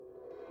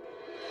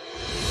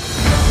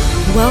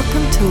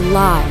Welcome to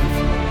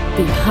Live,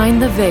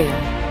 Behind the Veil,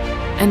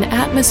 an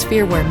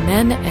atmosphere where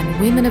men and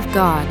women of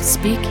God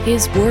speak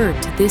His word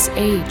to this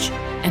age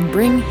and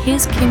bring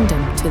His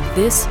kingdom to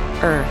this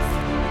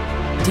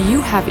earth. Do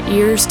you have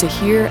ears to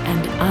hear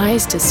and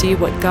eyes to see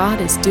what God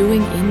is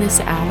doing in this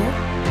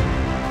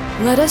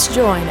hour? Let us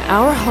join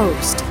our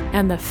host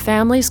and the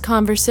family's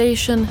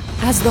conversation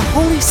as the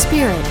Holy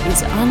Spirit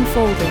is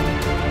unfolding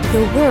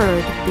the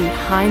Word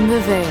behind the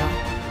veil.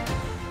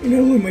 You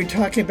know, when we're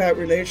talking about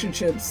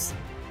relationships,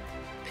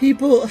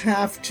 people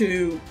have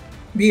to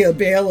be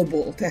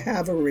available to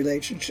have a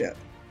relationship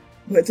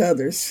with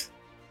others.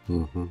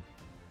 Mm-hmm.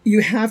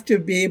 You have to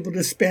be able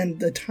to spend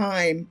the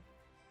time.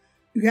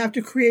 You have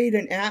to create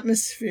an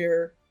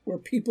atmosphere where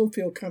people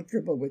feel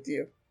comfortable with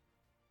you.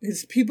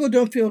 If people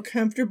don't feel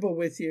comfortable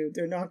with you,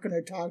 they're not going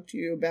to talk to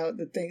you about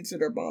the things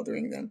that are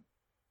bothering them.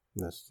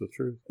 That's the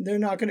truth. They're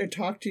not going to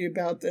talk to you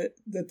about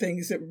the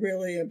things that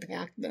really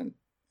impact them.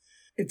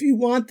 If you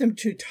want them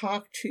to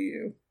talk to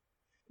you,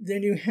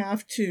 then you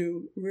have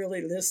to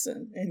really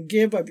listen and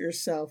give of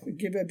yourself and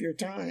give of your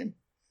time.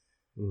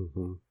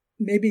 Mm-hmm.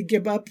 Maybe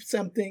give up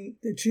something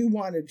that you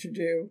wanted to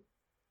do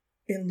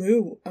in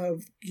lieu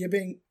of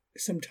giving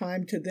some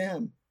time to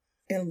them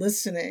and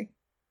listening.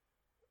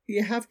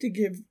 You have to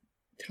give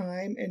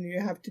time and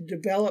you have to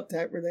develop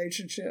that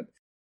relationship.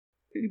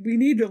 We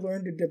need to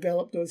learn to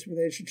develop those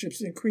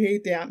relationships and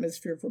create the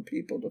atmosphere for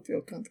people to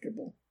feel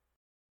comfortable.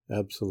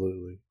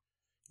 Absolutely.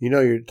 You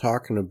know, you're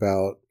talking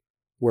about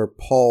where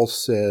Paul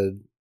said,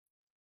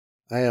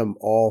 I am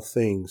all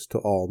things to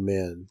all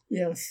men.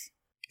 Yes.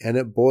 And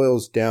it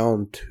boils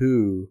down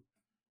to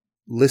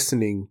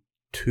listening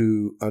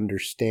to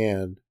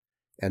understand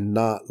and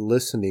not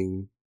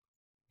listening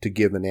to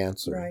give an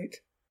answer. Right.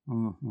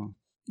 Mm-hmm.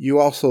 You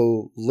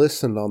also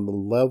listen on the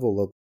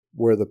level of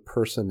where the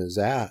person is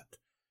at.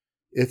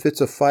 If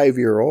it's a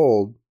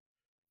 5-year-old,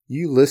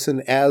 you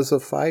listen as a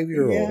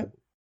 5-year-old. Yeah.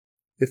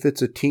 If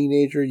it's a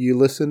teenager, you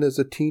listen as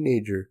a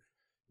teenager.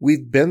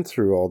 We've been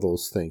through all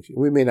those things.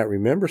 We may not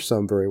remember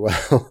some very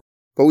well,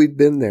 but we've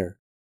been there.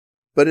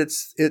 But it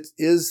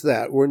is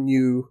that when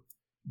you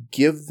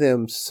give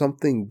them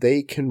something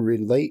they can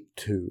relate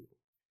to.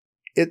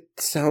 It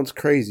sounds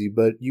crazy,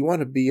 but you want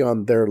to be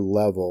on their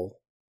level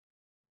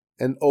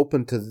and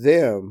open to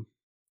them.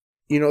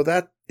 You know,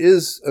 that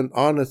is an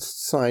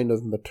honest sign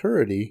of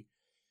maturity,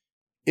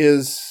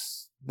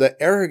 is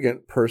the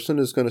arrogant person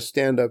is going to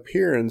stand up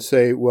here and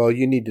say, well,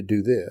 you need to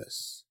do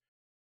this.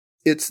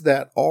 It's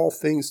that all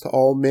things to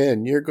all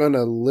men. You're going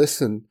to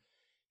listen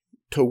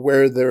to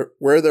where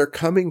they're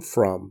coming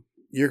from.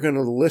 You're going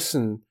to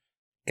listen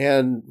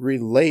and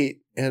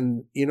relate.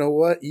 And you know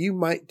what? You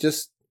might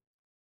just,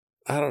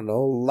 I don't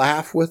know,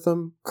 laugh with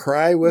them,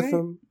 cry with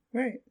them.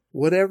 Right.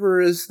 Whatever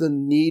is the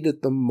need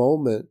at the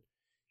moment,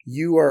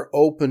 you are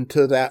open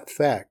to that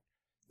fact.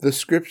 The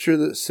scripture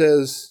that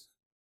says,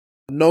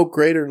 no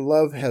greater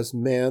love has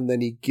man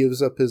than he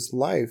gives up his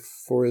life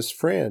for his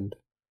friend.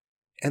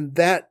 And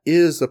that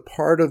is a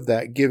part of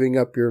that giving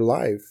up your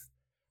life.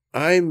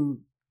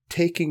 I'm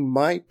taking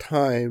my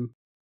time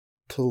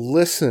to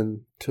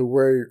listen to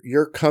where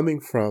you're coming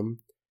from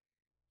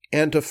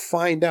and to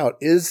find out,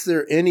 is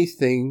there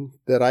anything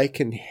that I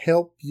can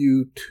help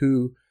you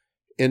to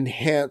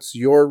enhance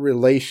your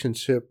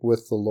relationship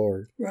with the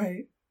Lord?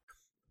 Right.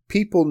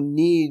 People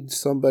need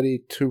somebody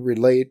to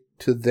relate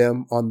to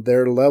them on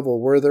their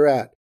level, where they're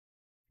at.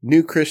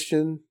 New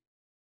Christian,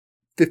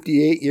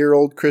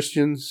 58-year-old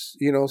Christians,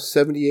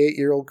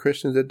 78-year-old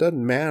Christians, it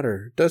doesn't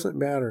matter. It doesn't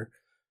matter.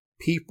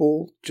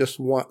 People just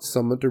want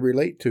someone to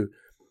relate to.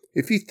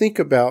 If you think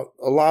about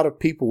a lot of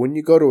people, when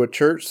you go to a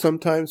church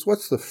sometimes,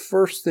 what's the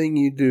first thing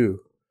you do?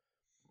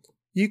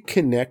 You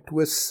connect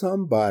with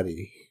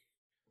somebody.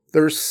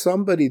 There's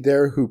somebody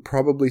there who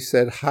probably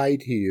said hi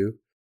to you,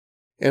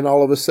 and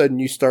all of a sudden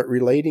you start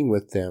relating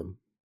with them.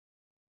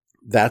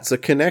 That's a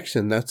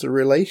connection. That's a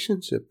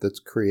relationship that's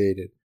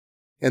created.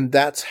 And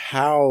that's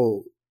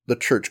how the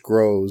church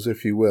grows,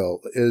 if you will,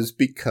 is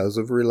because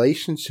of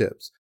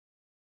relationships.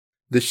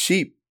 The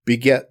sheep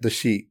beget the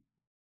sheep.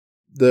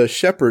 The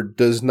shepherd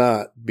does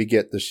not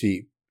beget the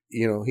sheep.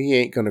 He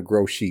ain't going to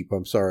grow sheep.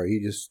 I'm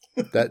sorry.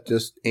 That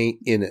just ain't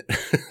in it.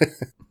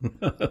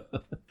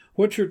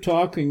 What you're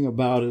talking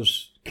about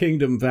is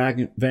kingdom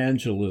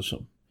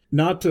evangelism,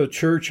 not the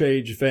church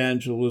age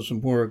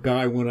evangelism where a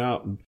guy went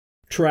out and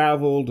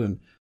traveled and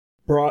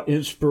brought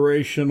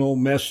inspirational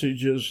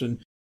messages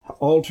and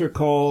altar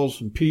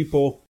calls and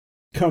people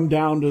come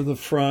down to the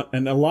front.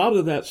 And a lot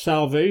of that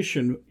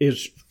salvation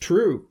is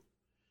true.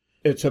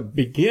 It's a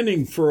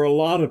beginning for a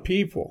lot of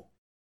people.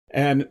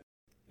 And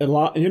a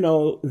lot,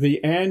 the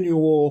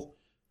annual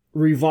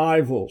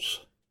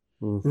revivals,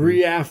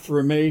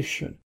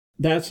 reaffirmation,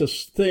 that's a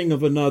thing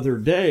of another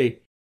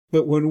day.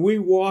 But when we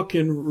walk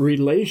in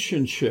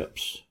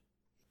relationships,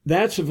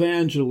 that's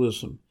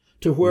evangelism.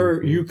 To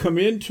where you come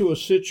into a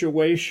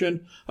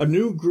situation, a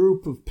new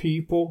group of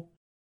people.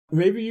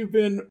 Maybe you've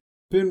been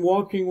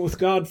walking with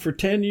God for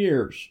 10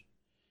 years,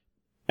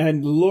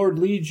 and the Lord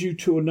leads you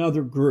to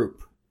another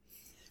group.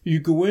 You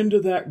go into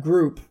that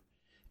group,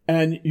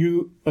 and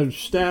you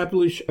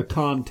establish a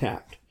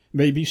contact.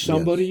 Maybe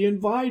somebody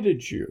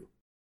invited you.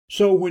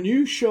 So when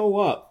you show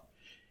up,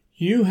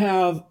 you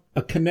have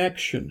a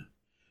connection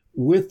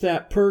with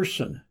that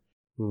person,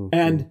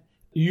 and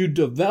you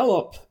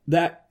develop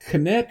that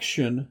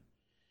connection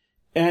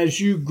as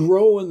you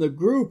grow in the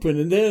group,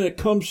 and then it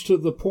comes to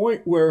the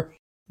point where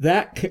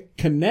that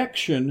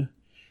connection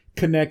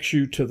connects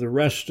you to the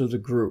rest of the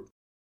group.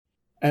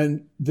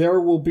 And there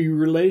will be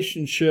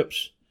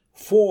relationships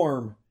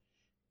form,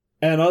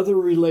 and other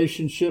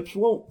relationships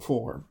won't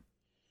form,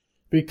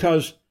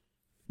 because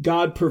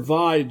God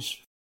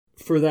provides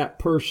for that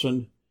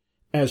person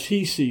as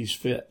he sees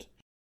fit,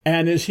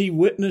 and as he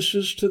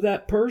witnesses to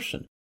that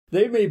person.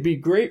 They may be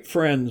great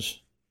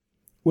friends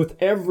with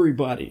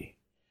everybody,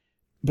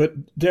 but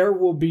there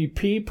will be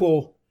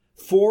people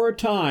for a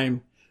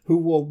time who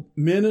will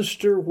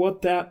minister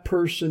what that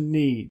person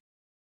needs.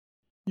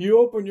 You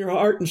open your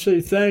heart and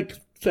say,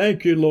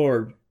 thank you,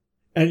 Lord,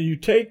 and you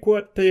take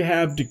what they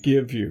have to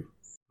give you.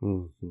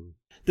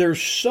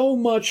 There's so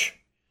much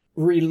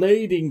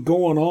relating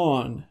going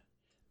on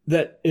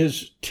that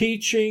is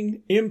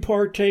teaching,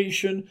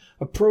 impartation,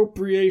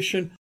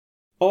 appropriation,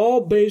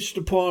 all based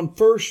upon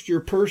first your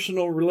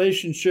personal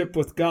relationship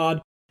with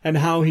God and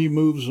how he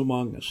moves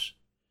among us.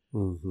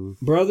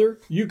 Brother,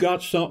 you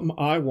got something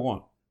I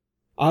want.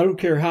 I don't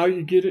care how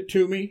you get it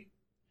to me.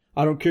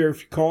 I don't care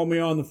if you call me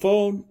on the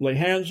phone, lay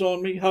hands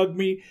on me, hug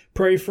me,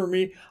 pray for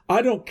me.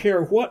 I don't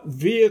care what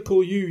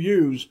vehicle you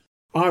use.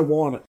 I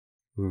want it.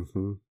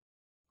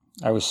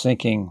 I was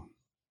thinking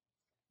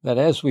that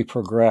as we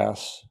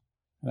progress,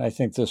 and I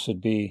think this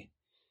would be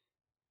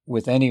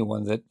with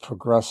anyone that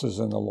progresses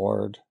in the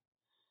Lord,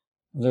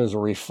 there's a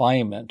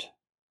refinement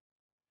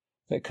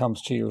that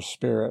comes to your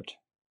spirit,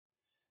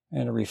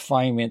 and a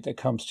refinement that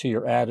comes to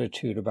your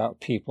attitude about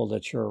people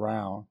that you're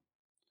around.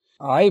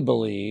 I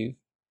believe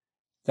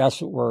that's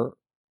what we're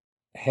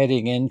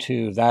heading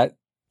into. That,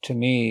 to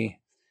me,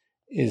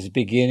 is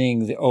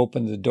beginning to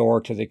open the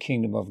door to the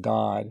kingdom of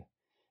God,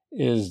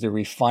 is the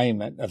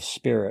refinement of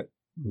spirit.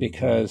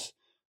 Because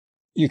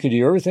you could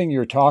do everything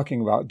you're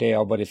talking about,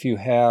 Dale, but if you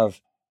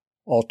have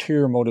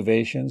ulterior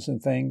motivations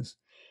and things,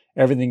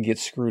 everything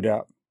gets screwed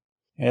up.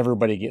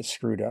 Everybody gets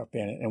screwed up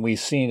in it. And we've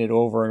seen it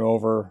over and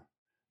over,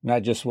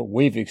 not just what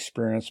we've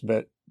experienced,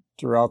 but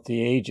throughout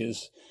the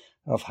ages,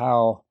 of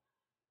how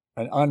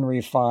an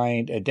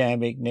unrefined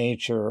Adamic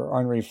nature, or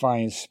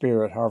unrefined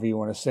spirit, however you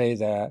want to say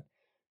that,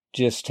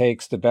 just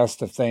takes the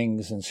best of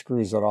things and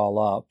screws it all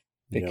up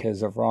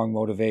because of wrong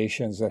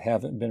motivations that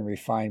haven't been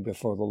refined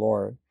before the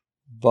Lord.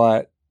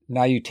 But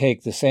now you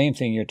take the same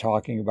thing you're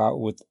talking about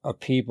with a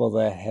people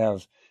that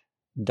have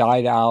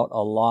died out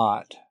a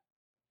lot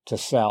to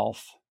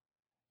self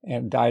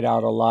and died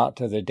out a lot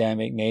to the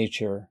Adamic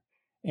nature,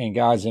 and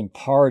God's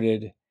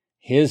imparted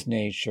his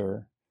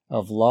nature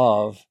of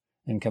love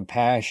and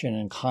compassion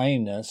and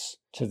kindness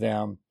to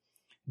them.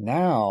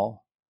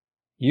 Now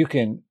you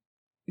can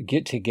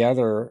get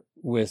together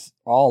with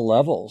all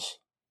levels,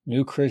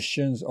 new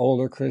Christians,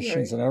 older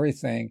Christians, and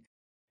everything,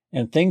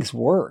 and things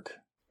work.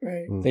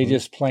 They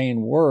just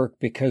plain work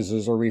because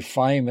there's a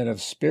refinement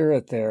of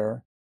spirit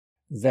there,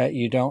 that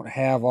you don't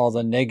have all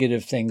the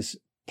negative things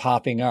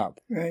popping up.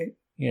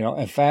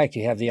 In fact,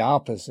 you have the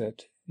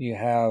opposite. You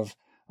have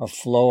a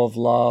flow of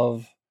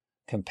love,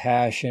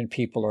 compassion.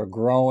 People are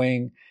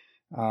growing.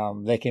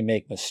 They can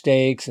make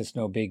mistakes. It's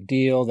no big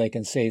deal. They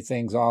can say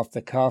things off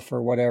the cuff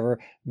or whatever.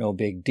 No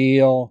big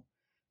deal.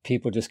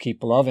 People just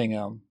keep loving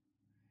them,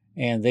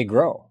 and they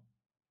grow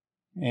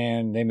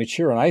and they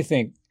mature. And I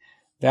think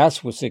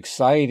that's what's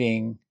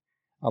exciting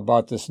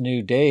about this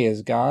new day,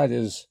 is God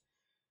is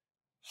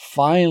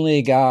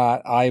finally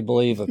got, I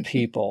believe, a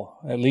people,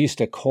 at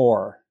least a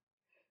core,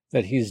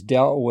 that he's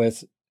dealt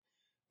with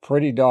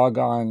pretty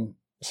doggone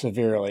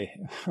severely,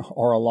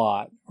 or a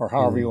lot, or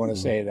however you want to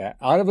say that,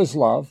 out of his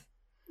love.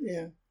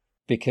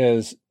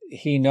 Because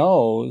he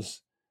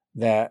knows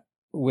that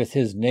with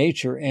his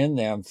nature in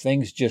them,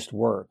 things just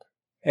work.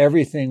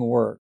 Everything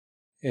works.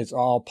 It's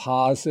all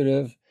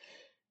positive.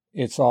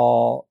 It's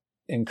all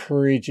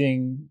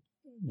encouraging,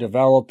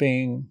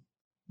 developing,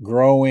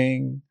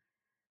 growing.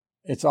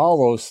 It's all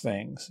those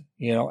things,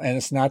 and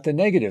it's not the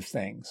negative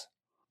things.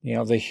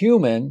 The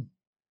human,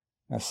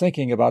 I was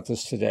thinking about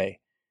this today,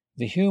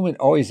 the human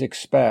always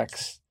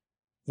expects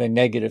the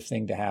negative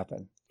thing to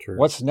happen. True.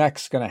 What's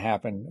next going to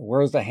happen?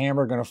 Where's the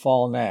hammer going to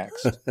fall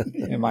next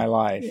in my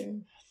life?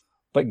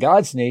 But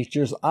God's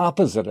nature is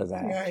opposite of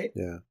that.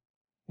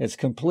 It's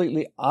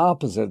completely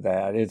opposite of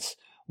that. It's,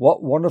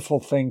 what wonderful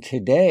thing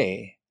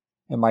today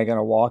am I going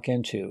to walk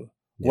into?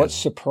 What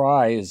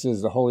surprise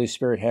does the Holy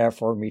Spirit have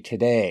for me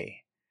today?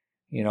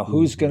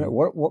 Who's going to,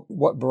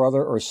 what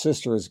brother or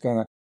sister is going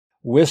to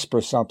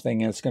whisper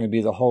something, and it's going to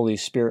be the Holy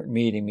Spirit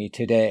meeting me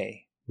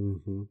today?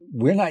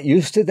 We're not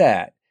used to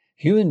that.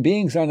 Human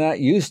beings are not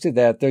used to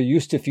that. They're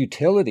used to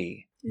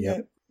futility.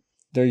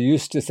 They're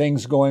used to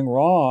things going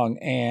wrong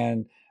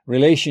and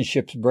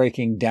relationships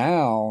breaking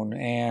down,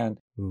 and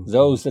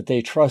those that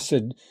they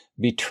trusted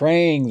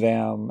betraying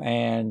them,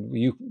 and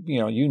you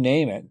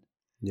name it.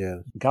 Yeah.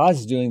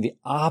 God's doing the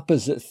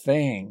opposite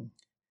thing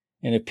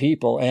in a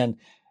people. And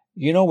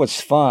you know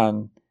what's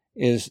fun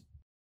is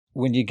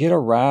when you get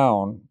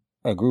around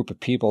a group of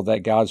people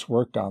that God's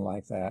worked on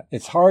like that,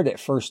 it's hard at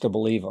first to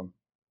believe them.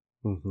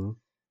 Mm-hmm.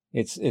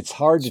 It's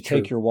hard to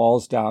take your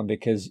walls down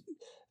because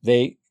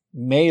they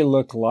may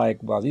look like,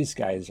 well, these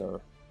guys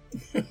are,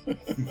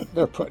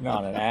 they're putting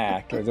on an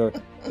act, or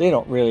they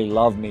don't really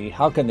love me.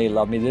 How can they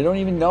love me? They don't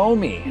even know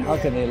me. How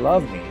can they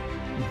love me?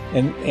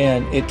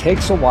 And it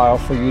takes a while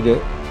for you to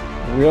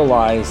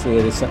realize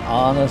that it's an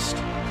honest,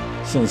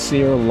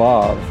 sincere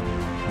love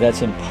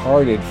that's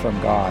imparted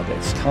from God,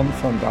 that's come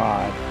from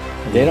God.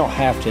 They don't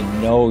have to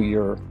know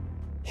your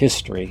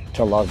history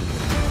to love you.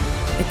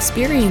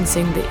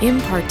 Experiencing the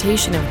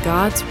impartation of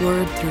God's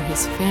Word through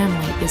His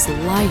family is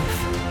life.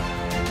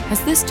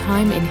 Has this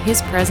time in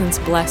His presence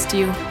blessed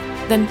you?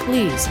 Then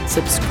please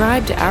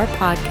subscribe to our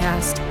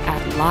podcast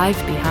at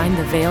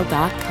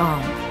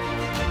livebehindtheveil.com.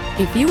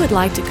 If you would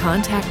like to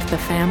contact the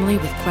family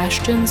with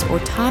questions or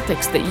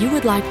topics that you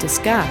would like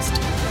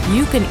discussed,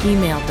 you can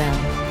email them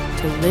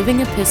to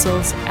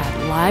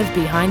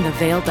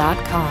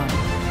livingepistles@livebehindtheveil.com.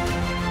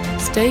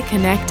 Stay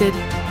connected,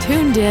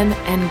 tuned in,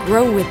 and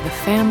grow with the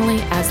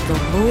family as the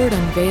Lord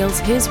unveils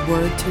His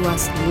Word to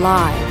us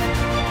live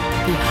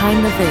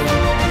behind the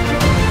veil.